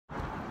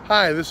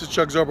Hi, this is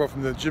Chuck Zarbaugh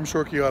from the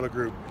Shorkey Auto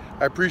Group.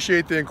 I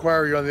appreciate the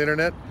inquiry on the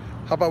internet.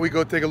 How about we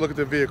go take a look at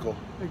the vehicle?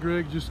 Hey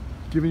Greg, just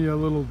giving you a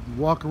little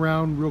walk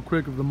around real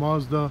quick of the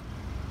Mazda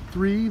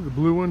 3, the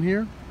blue one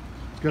here.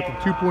 It's got the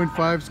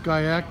 2.5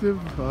 Sky Active.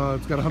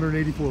 It's got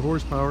 184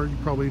 horsepower. You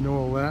probably know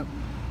all that.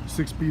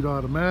 6-speed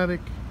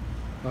automatic.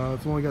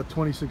 It's only got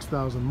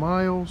 26,000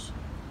 miles.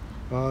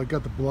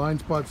 Got the blind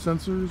spot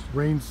sensors,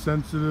 rain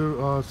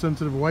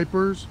sensitive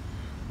wipers,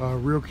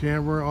 rear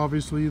camera,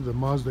 obviously the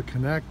Mazda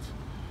Connect,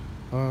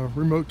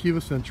 remote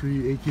keyless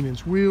entry,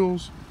 18-inch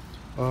wheels,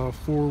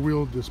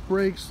 4-wheel disc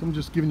brakes. I'm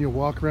just giving you a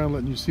walk around,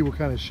 letting you see what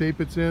kind of shape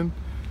it's in.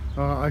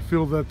 I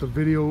feel that the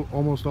video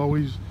almost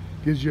always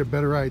gives you a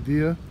better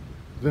idea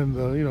than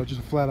the just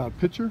a flat-out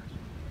picture.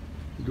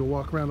 You go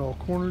walk around all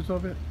corners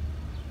of it.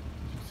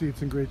 See,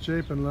 it's in great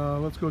shape, and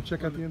let's go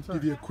check out the inside.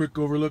 Give you a quick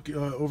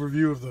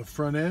overview of the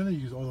front end. You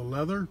use all the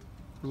leather,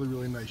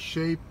 really nice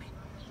shape.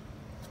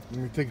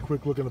 Let me take a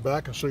quick look in the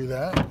back. I'll show you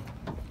that.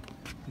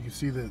 You can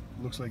see that it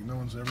looks like no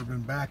one's ever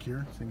been back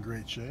here. It's in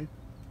great shape.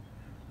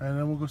 And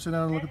then we'll go sit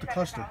down and look at the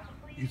cluster.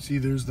 You can see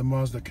there's the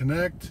Mazda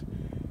Connect.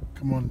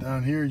 Come on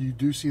down here. You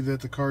do see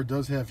that the car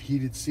does have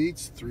heated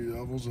seats, 3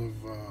 levels of.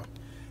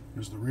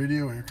 There's the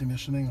radio, air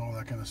conditioning, all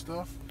that kind of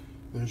stuff.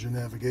 There's your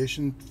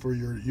navigation for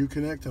your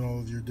Uconnect and all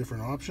of your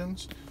different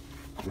options.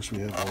 Of course, we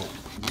have all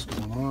this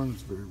going on.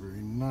 It's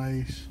very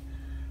nice.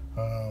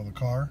 The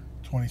car,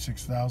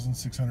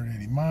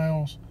 26,680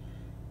 miles.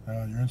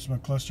 Your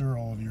instrument cluster,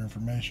 all of your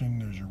information.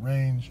 There's your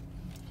range.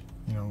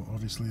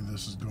 Obviously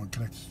this is going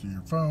connected to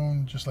your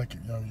phone, just like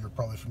you're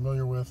probably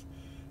familiar with,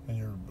 and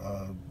your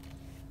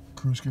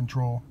cruise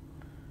control.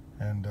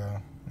 And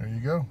there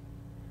you go.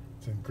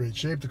 It's in great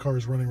shape. The car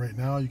is running right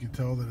now. You can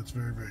tell that it's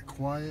very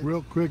quiet.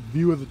 Real quick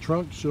view of the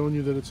trunk, showing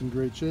you that it's in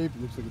great shape.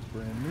 It looks like it's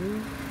brand new.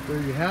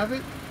 There you have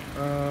it.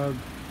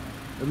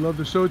 I'd love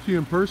to show it to you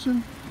in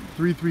person.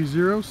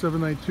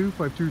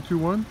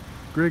 330-792-5221.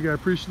 Greg, I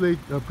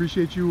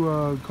appreciate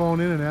you calling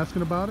in and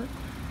asking about it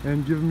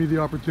and giving me the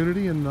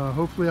opportunity, and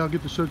hopefully I'll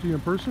get to show it to you in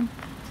person,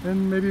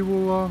 and maybe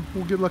we'll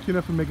get lucky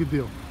enough and make a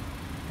deal.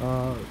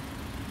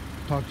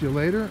 Talk to you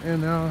later,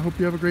 and I hope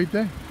you have a great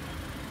day.